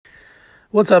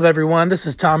What's up, everyone? This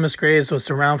is Thomas Graves with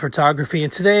Surround Photography, and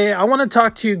today I want to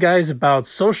talk to you guys about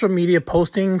social media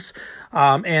postings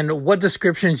and what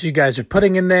descriptions you guys are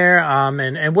putting in there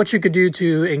and what you could do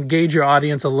to engage your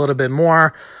audience a little bit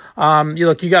more. You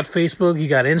got Facebook, you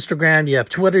got Instagram, you have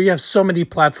Twitter, you have so many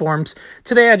platforms.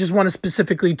 Today, I just want to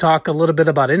specifically talk a little bit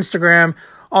about Instagram.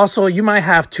 Also, you might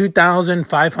have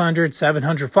 2,500,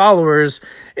 700 followers.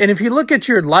 And if you look at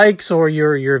your likes or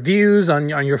your views on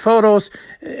your photos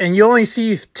and you only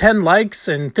see 10 likes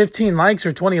and 15 likes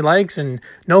or 20 likes and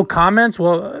no comments,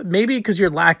 well, maybe because you're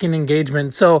lacking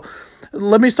engagement. So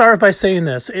let me start by saying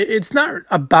this. It's not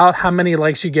about how many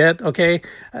likes you get, okay?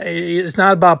 It's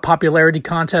not about popularity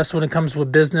contests when it comes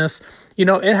with business.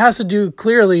 It has to do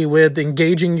clearly with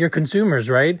engaging your consumers,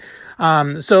 right?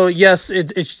 So yes,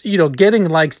 it's getting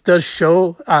likes does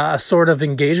show a sort of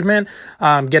engagement.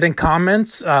 Getting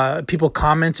comments, people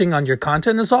commenting on your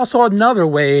content is also another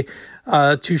way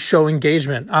to show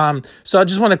engagement. So I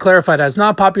just want to clarify that it's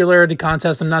not a popularity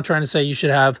contest. I'm not trying to say you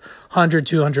should have 100,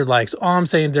 200 likes. All I'm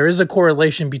saying, there is a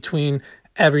correlation between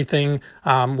everything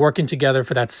working together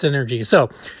for that synergy. So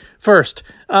first,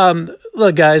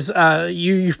 look, guys,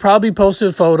 you've probably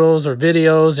posted photos or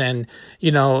videos and,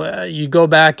 you go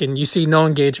back and you see no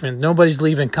engagement. Nobody's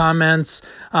leaving comments.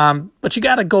 But you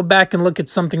got to go back and look at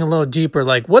something a little deeper.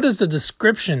 Like, what is the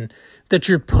description that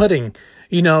you're putting?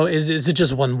 Is it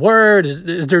just one word?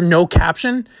 Is there no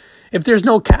caption? If there's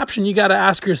no caption, you got to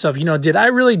ask yourself, did I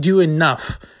really do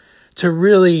enough to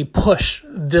really push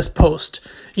this post?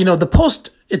 The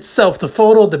post itself, the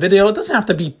photo, the video, it doesn't have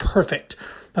to be perfect.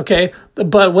 Okay.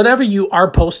 But whatever you are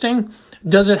posting,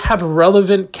 does it have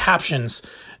relevant captions?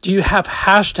 Do you have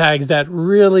hashtags that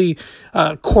really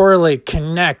correlate,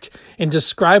 connect, and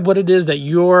describe what it is that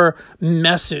your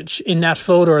message in that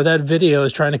photo or that video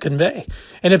is trying to convey?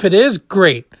 And if it is,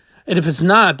 great. And if it's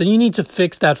not, then you need to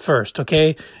fix that first,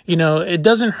 okay? It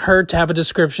doesn't hurt to have a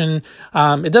description.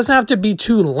 It doesn't have to be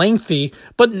too lengthy,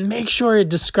 but make sure it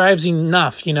describes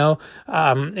enough, and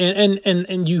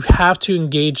you have to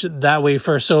engage that way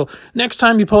first. So next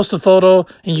time you post a photo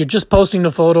and you're just posting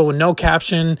the photo with no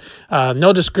caption,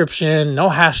 no description, no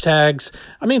hashtags,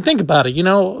 think about it.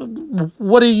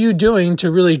 What are you doing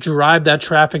to really drive that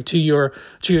traffic to your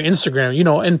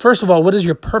Instagram? And first of all, what is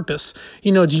your purpose?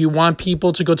 Do you want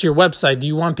people to go to your website? Do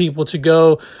you want people to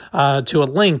go to a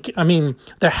link?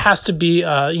 There has to be,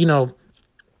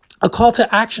 a call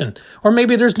to action, or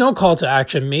maybe there's no call to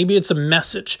action. Maybe it's a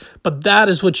message, but that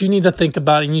is what you need to think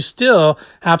about. And you still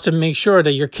have to make sure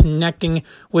that you're connecting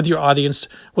with your audience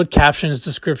with captions,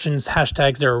 descriptions,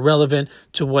 hashtags that are relevant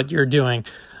to what you're doing.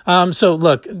 So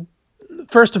look,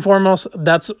 first and foremost,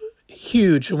 that's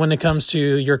huge when it comes to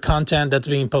your content that's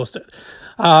being posted.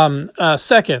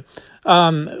 Second,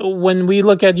 when we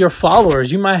look at your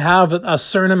followers, you might have a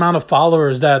certain amount of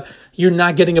followers that you're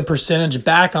not getting a percentage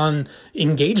back on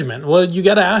engagement. Well, you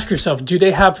got to ask yourself, do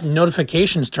they have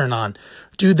notifications turned on?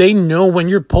 Do they know when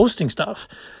you're posting stuff?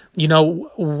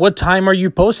 What time are you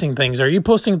posting things? Are you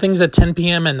posting things at 10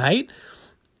 p.m. at night?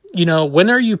 When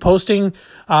are you posting?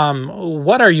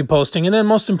 What are you posting? And then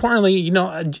most importantly,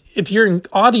 if your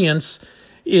audience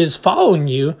is following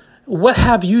you, what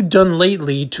have you done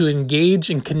lately to engage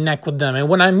and connect with them? And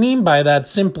what I mean by that,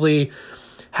 simply,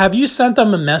 have you sent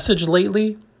them a message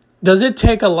lately? Does it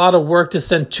take a lot of work to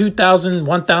send 2,000,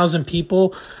 1,000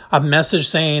 people a message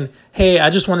saying, hey, I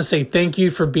just want to say thank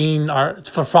you for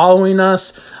for following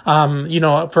us.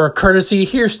 For a courtesy,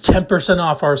 here's 10%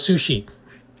 off our sushi.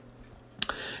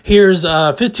 Here's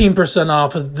 15%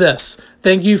 off of this.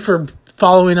 Thank you for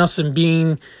following us and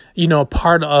being,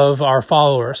 part of our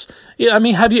followers.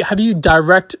 Have you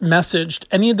direct messaged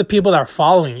any of the people that are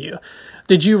following you?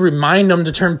 Did you remind them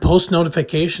to turn post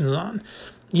notifications on?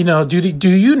 Do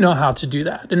you know how to do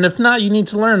that? And if not, you need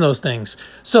to learn those things.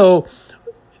 So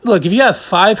look, if you have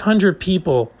 500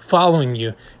 people following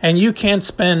you and you can't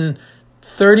spend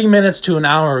 30 minutes to an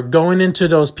hour going into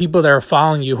those people that are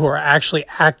following you who are actually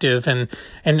active and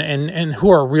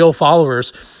who are real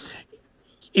followers,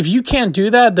 if you can't do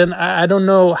that, then I don't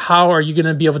know how are you going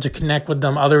to be able to connect with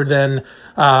them other than,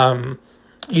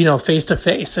 face to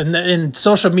face. And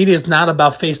social media is not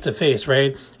about face to face,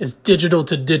 right? It's digital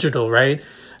to digital, right?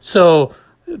 So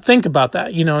think about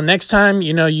that. Next time,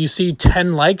 you see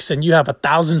 10 likes and you have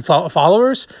 1,000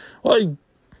 followers. Well,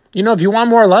 if you want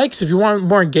more likes, if you want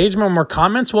more engagement, more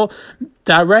comments, well,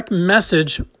 direct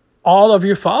message all of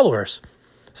your followers.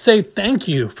 Say thank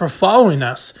you for following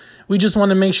us. We just want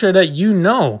to make sure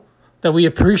that that we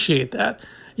appreciate that.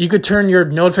 You could turn your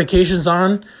notifications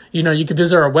on. You could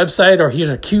visit our website or here's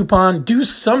a coupon. Do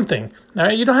something. All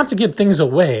right. You don't have to give things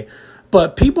away,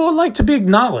 but people like to be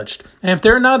acknowledged. And if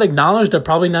they're not acknowledged, they're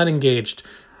probably not engaged.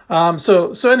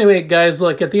 So anyway, guys,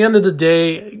 look, at the end of the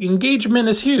day, engagement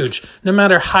is huge. No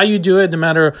matter how you do it, no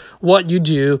matter what you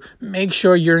do, make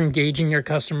sure you're engaging your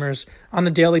customers on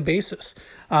a daily basis.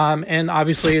 And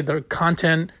obviously the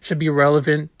content should be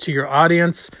relevant to your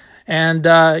audience. And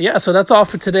so that's all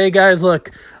for today, guys.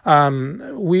 Look,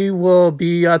 we will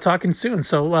be talking soon.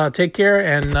 So take care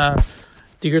and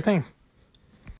do your thing.